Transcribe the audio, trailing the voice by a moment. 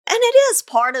And it is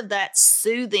part of that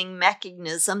soothing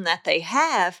mechanism that they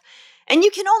have. And you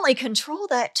can only control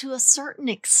that to a certain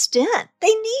extent.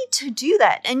 They need to do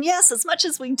that. And yes, as much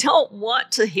as we don't want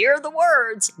to hear the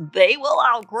words, they will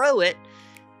outgrow it.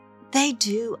 They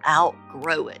do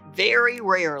outgrow it. Very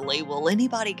rarely will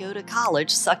anybody go to college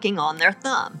sucking on their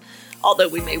thumb, although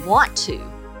we may want to.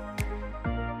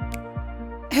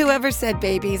 Whoever said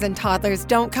babies and toddlers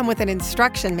don't come with an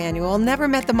instruction manual never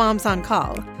met the moms on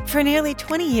call. For nearly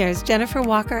 20 years, Jennifer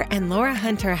Walker and Laura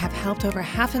Hunter have helped over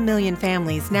 500,000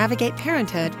 families navigate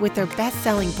parenthood with their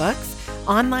best-selling books,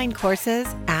 online courses,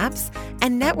 apps,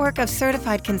 and network of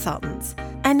certified consultants.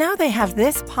 And now they have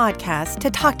this podcast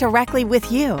to talk directly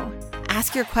with you.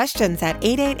 Ask your questions at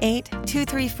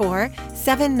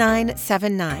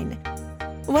 888-234-7979.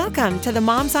 Welcome to the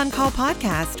Moms on Call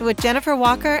podcast with Jennifer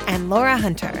Walker and Laura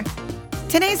Hunter.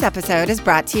 Today's episode is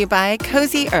brought to you by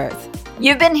Cozy Earth.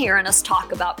 You've been hearing us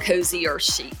talk about Cozy Earth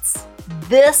sheets.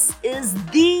 This is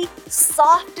the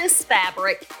softest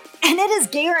fabric, and it is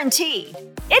guaranteed.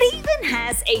 It even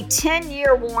has a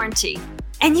 10-year warranty,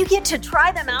 and you get to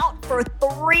try them out for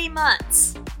 3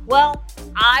 months. Well,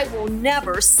 I will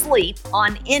never sleep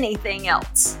on anything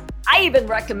else. I even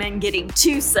recommend getting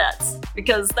 2 sets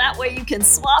because that way you can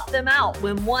swap them out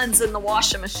when one's in the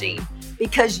washing machine,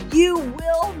 because you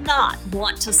will not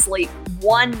want to sleep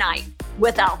one night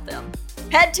without them.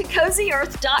 Head to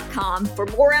CozyEarth.com for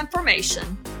more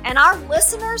information. And our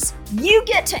listeners, you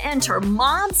get to enter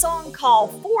Moms on Call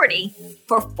 40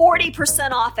 for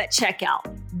 40% off at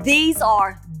checkout. These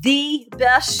are the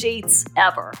best sheets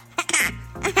ever.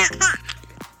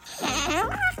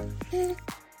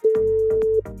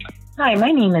 Hi,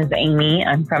 my name is Amy.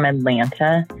 I'm from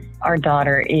Atlanta. Our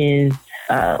daughter is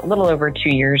a little over 2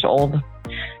 years old.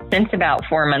 Since about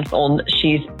 4 months old,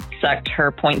 she's sucked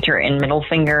her pointer and middle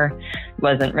finger,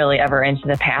 wasn't really ever into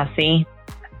the passy.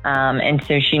 And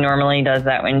so she normally does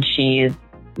that when she's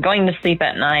going to sleep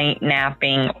at night,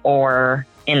 napping, or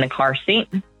in the car seat.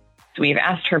 So we've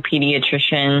asked her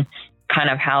pediatrician kind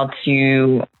of how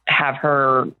to have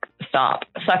her stop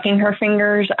sucking her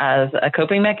fingers as a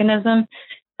coping mechanism.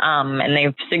 And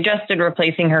they've suggested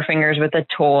replacing her fingers with a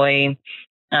toy,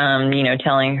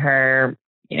 telling her,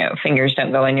 fingers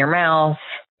don't go in your mouth.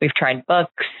 We've tried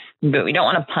books, but we don't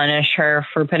want to punish her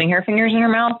for putting her fingers in her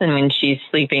mouth. And when she's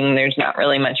sleeping, there's not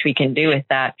really much we can do with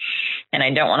that. And I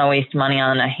don't want to waste money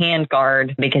on a hand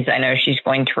guard because I know she's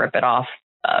going to rip it off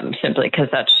simply because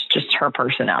that's just her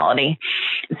personality.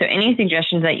 So any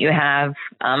suggestions that you have,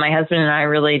 my husband and I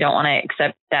really don't want to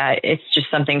accept that it's just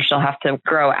something she'll have to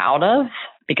grow out of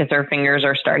because her fingers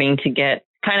are starting to get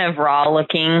kind of raw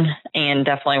looking and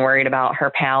definitely worried about her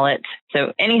palate.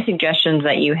 So any suggestions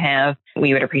that you have,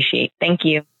 we would appreciate. Thank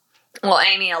you. Well,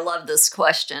 Amy, I love this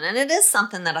question. And it is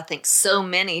something that I think so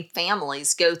many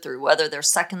families go through, whether they're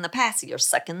sucking the passy or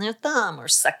sucking their thumb or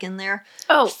sucking their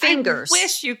fingers. I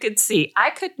wish you could see.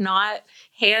 I could not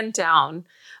hand down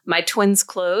my twins'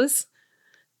 clothes.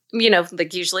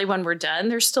 Like usually when we're done,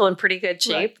 they're still in pretty good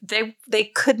shape. Right. They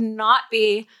could not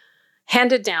be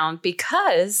handed down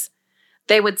because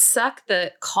they would suck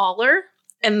the collar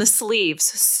and the sleeves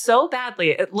so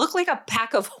badly. It looked like a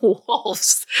pack of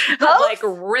wolves had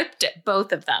ripped at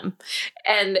both of them.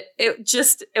 And it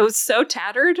was so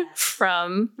tattered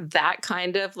from that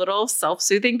kind of little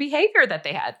self-soothing behavior that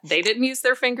they had. They didn't use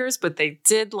their fingers, but they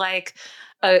did like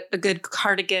a good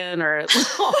cardigan or a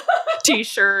little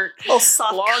t-shirt,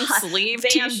 long sleeve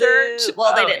t-shirt.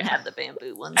 Well, they didn't have the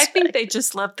bamboo ones. I think they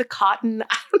just loved the cotton.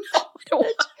 I don't know what it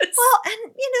was. Well,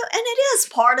 and it is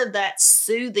part of that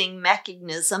soothing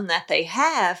mechanism that they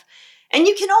have. And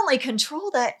you can only control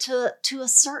that to a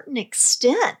certain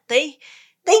extent. They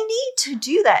need to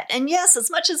do that. And yes,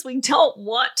 as much as we don't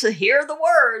want to hear the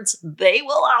words, they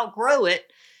will outgrow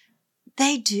it.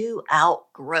 They do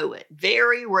outgrow it.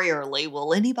 Very rarely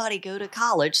will anybody go to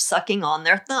college sucking on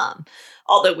their thumb,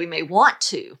 although we may want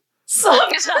to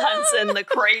sometimes in the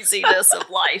craziness of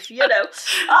life,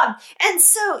 And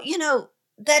so,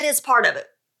 that is part of it.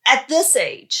 At this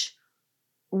age,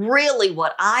 really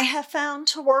what I have found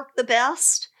to work the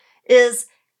best is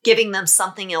giving them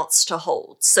something else to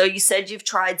hold. So you said you've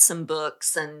tried some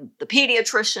books and the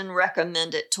pediatrician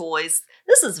recommended toys.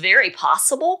 This is very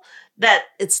possible that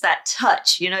it's that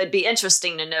touch. It'd be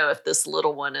interesting to know if this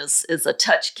little one is a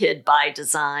touch kid by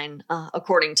design,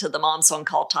 according to the Moms on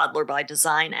Call Toddler by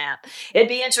Design app. It'd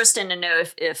be interesting to know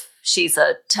if she's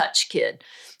a touch kid.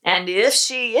 And if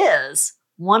she is,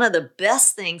 one of the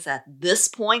best things at this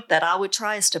point that I would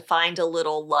try is to find a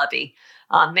little lovey.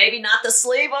 Maybe not the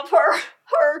sleeve of her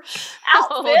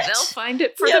outfit. They'll find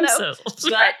it for themselves.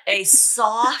 But a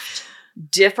soft,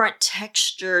 different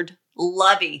textured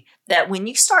lovey that when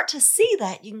you start to see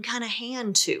that, you can kind of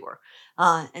hand to her.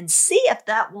 And see if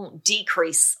that won't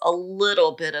decrease a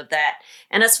little bit of that.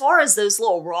 And as far as those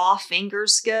little raw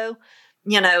fingers go,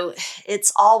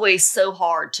 it's always so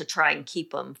hard to try and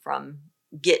keep them from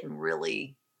getting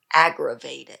really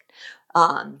aggravated.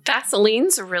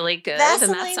 Vaseline's really good.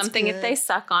 And that's something good. If they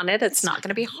suck on it, it's not going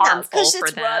to be harmful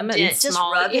for them. And just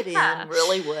rub it in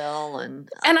really well. And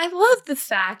I love the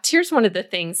fact, here's one of the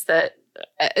things that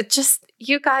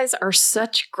you guys are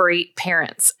such great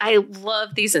parents. I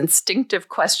love these instinctive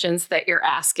questions that you're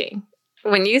asking.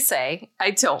 When you say,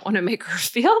 I don't want to make her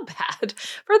feel bad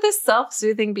for this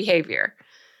self-soothing behavior.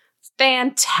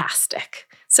 Fantastic.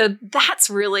 So that's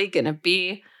really going to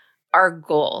be our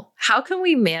goal. How can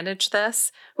we manage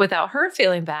this without her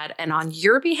feeling bad? And on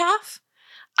your behalf,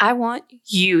 I want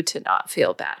you to not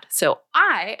feel bad. So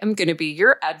I am going to be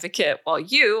your advocate while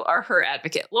you are her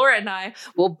advocate. Laura and I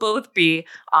will both be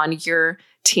on your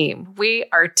team. We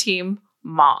are team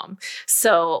mom.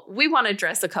 So we want to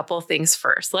address a couple of things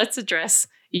first. Let's address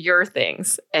your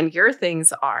things. And your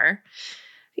things are,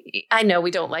 I know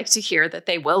we don't like to hear that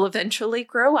they will eventually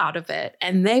grow out of it,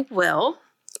 and they will.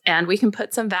 And we can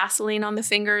put some Vaseline on the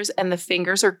fingers, and the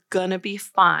fingers are going to be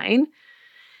fine.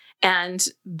 And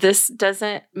this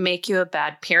doesn't make you a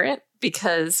bad parent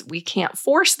because we can't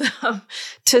force them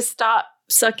to stop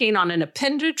sucking on an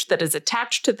appendage that is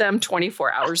attached to them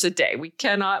 24 hours a day. We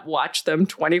cannot watch them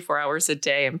 24 hours a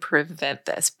day and prevent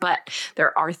this. But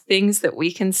there are things that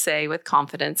we can say with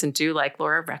confidence and do like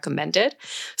Laura recommended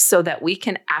so that we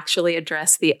can actually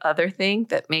address the other thing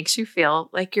that makes you feel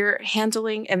like you're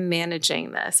handling and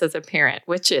managing this as a parent,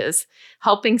 which is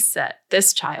helping set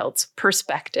this child's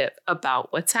perspective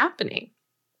about what's happening.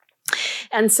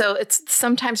 And so it's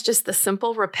sometimes just the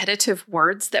simple repetitive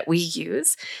words that we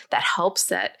use that help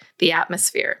set the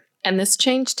atmosphere. And this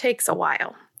change takes a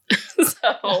while.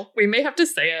 So we may have to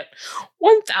say it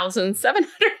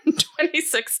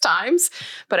 1,726 times,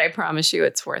 but I promise you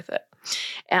it's worth it.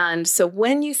 And so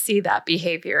when you see that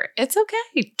behavior, it's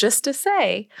okay just to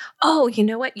say, oh, you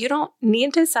know what? You don't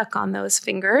need to suck on those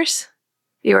fingers.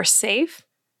 You're safe.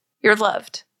 You're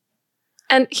loved.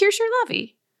 And here's your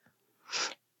lovey.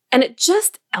 And it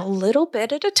just a little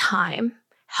bit at a time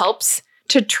helps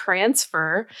to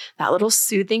transfer that little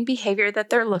soothing behavior that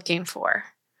they're looking for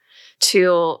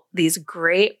to these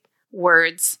great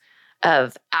words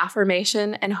of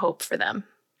affirmation and hope for them.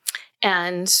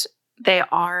 And they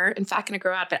are, in fact, going to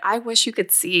grow out of it. I wish you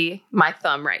could see my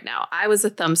thumb right now. I was a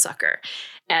thumb sucker.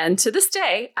 And to this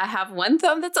day, I have one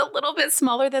thumb that's a little bit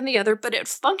smaller than the other, but it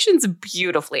functions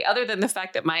beautifully, other than the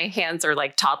fact that my hands are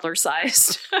like toddler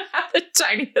sized, the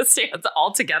tiniest hands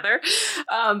altogether.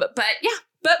 But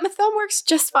my thumb works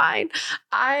just fine.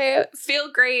 I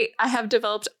feel great. I have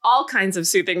developed all kinds of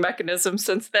soothing mechanisms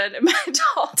since then in my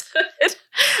adulthood,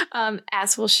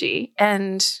 as will she.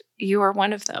 And you are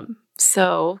one of them.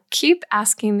 So keep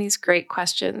asking these great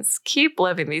questions. Keep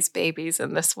loving these babies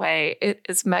in this way. It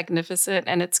is magnificent,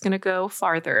 and it's going to go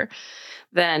farther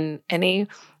than any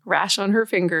rash on her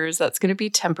fingers. That's going to be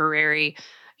temporary.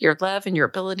 Your love and your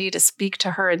ability to speak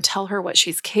to her and tell her what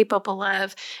she's capable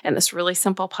of in this really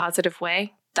simple, positive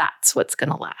way, that's what's going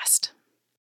to last.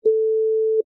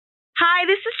 Hi,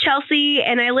 this is Chelsea,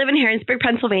 and I live in Harrisburg,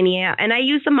 Pennsylvania, and I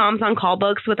use the Moms on Call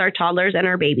books with our toddlers and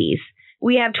our babies.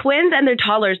 We have twins and they're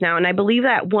toddlers now, and I believe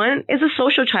that one is a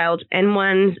social child and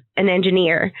one's an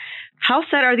engineer. How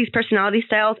set are these personality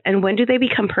styles, and when do they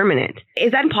become permanent?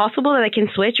 Is that possible that I can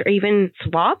switch or even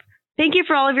swap? Thank you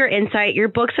for all of your insight. Your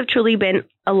books have truly been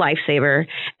a lifesaver,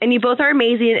 and you both are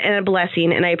amazing and a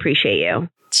blessing, and I appreciate you.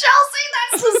 Chelsea,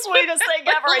 that's the sweetest thing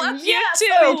ever. Love And you yes, too.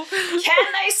 I mean, can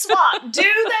they swap? Do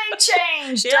they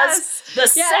change? Yes.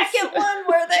 Does the second one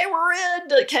where they were in,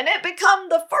 can it become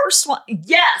the first one?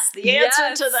 Yes. The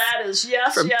answer to that is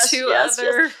yes, From yes, two yes,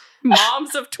 other yes.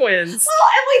 moms of twins. Well,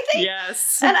 and we think,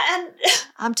 Yes. and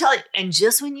I'm telling you, and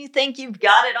just when you think you've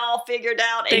got it all figured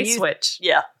out, and They switch.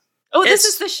 Yeah. Oh, this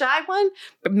is the shy one?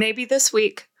 But maybe this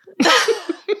week.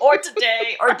 or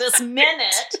today, or this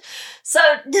minute. So,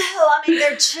 no, I mean,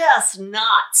 they're just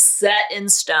not set in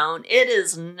stone. It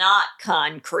is not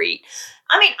concrete.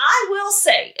 I mean, I will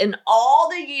say, in all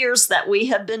the years that we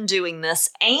have been doing this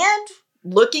and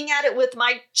looking at it with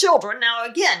my children, now,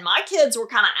 again, my kids were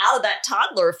kind of out of that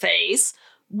toddler phase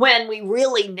when we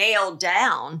really nailed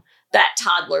down that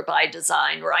toddler by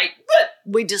design, right? But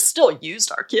we just still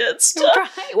used our kids. Right.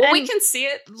 Well, we can see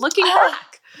it looking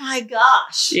back. My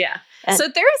gosh. Yeah. So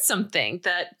there is something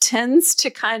that tends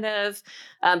to kind of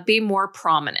be more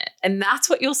prominent. And that's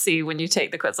what you'll see when you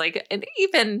take the quiz. Like, and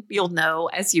even you'll know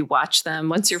as you watch them,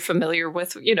 once you're familiar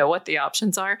with, what the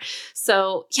options are.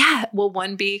 So yeah, will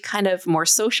one be kind of more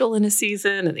social in a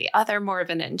season and the other more of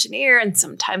an engineer? And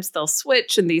sometimes they'll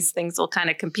switch and these things will kind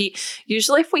of compete.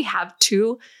 Usually if we have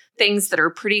two things that are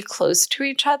pretty close to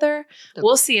each other,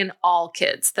 we'll see in all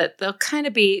kids that there'll kind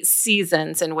of be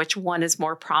seasons in which one is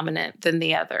more prominent than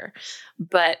the other.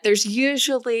 But there's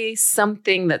usually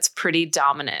something that's pretty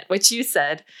dominant, which you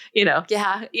said,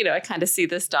 I kind of see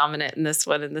this dominant in this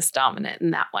one and this dominant in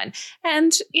that one.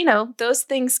 And, those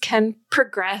things can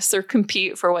progress or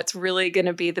compete for what's really going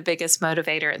to be the biggest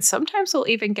motivator. And sometimes we'll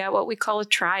even get what we call a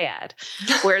triad,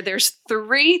 where there's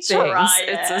three things.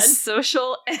 It's a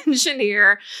social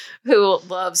engineer who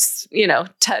loves,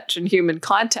 touch and human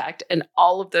contact. And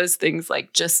all of those things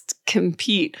just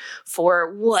compete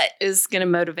for what is going to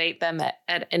motivate them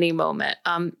at any moment.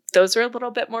 Those are a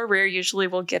little bit more rare. Usually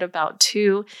we'll get about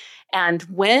two. And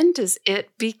when does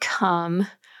it become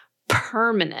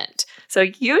permanent? So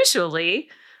usually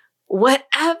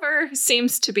whatever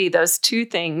seems to be those two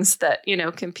things that,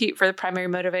 compete for the primary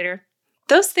motivator,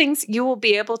 those things you will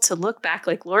be able to look back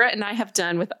like Laura and I have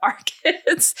done with our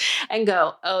kids and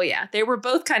go, oh yeah, they were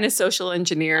both kind of social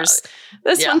engineers.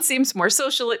 This one seems more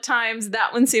social at times.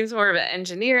 That one seems more of an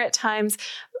engineer at times.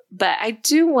 But I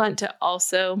do want to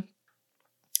also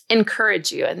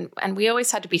encourage you, and we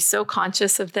always had to be so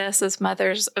conscious of this as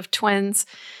mothers of twins,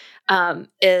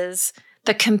 is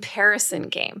the comparison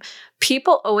game.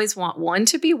 People always want one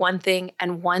to be one thing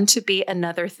and one to be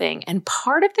another thing. And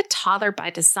part of the toddler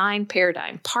by design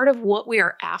paradigm, part of what we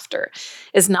are after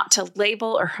is not to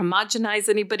label or homogenize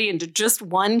anybody into just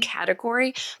one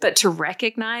category, but to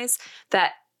recognize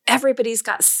that everybody's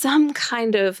got some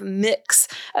kind of mix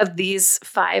of these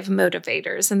 5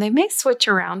 motivators, and they may switch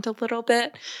around a little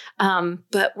bit,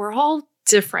 but we're all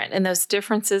different, and those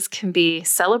differences can be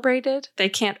celebrated. They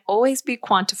can't always be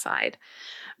quantified,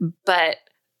 but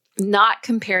not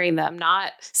comparing them,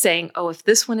 not saying, oh, if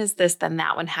this one is this, then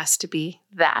that one has to be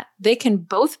that. They can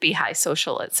both be high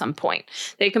social at some point.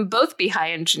 They can both be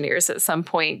high engineers at some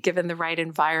point, given the right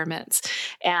environments.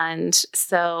 And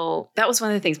so that was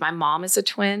one of the things. My mom is a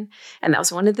twin, and that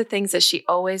was one of the things that she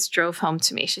always drove home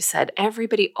to me. She said,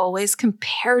 everybody always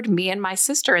compared me and my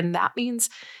sister, and that means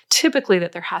typically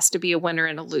that there has to be a winner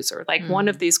and a loser. Like one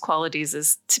of these qualities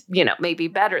is, maybe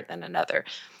better than another.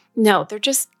 No, they're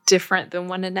just different than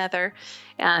one another.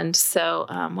 And so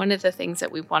one of the things that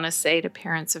we want to say to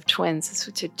parents of twins is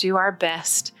to do our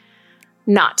best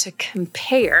not to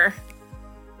compare,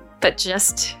 but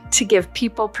just to give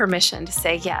people permission to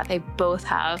say, yeah, they both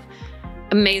have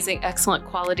amazing, excellent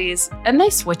qualities, and they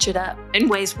switch it up in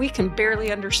ways we can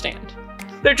barely understand.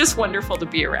 They're just wonderful to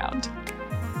be around.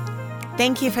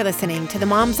 Thank you for listening to the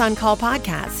Moms on Call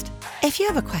podcast. If you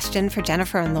have a question for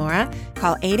Jennifer and Laura,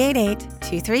 call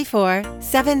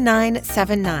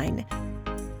 888-234-7979.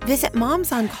 Visit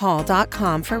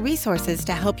momsoncall.com for resources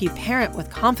to help you parent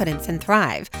with confidence and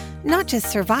thrive, not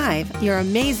just survive your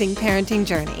amazing parenting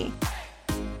journey.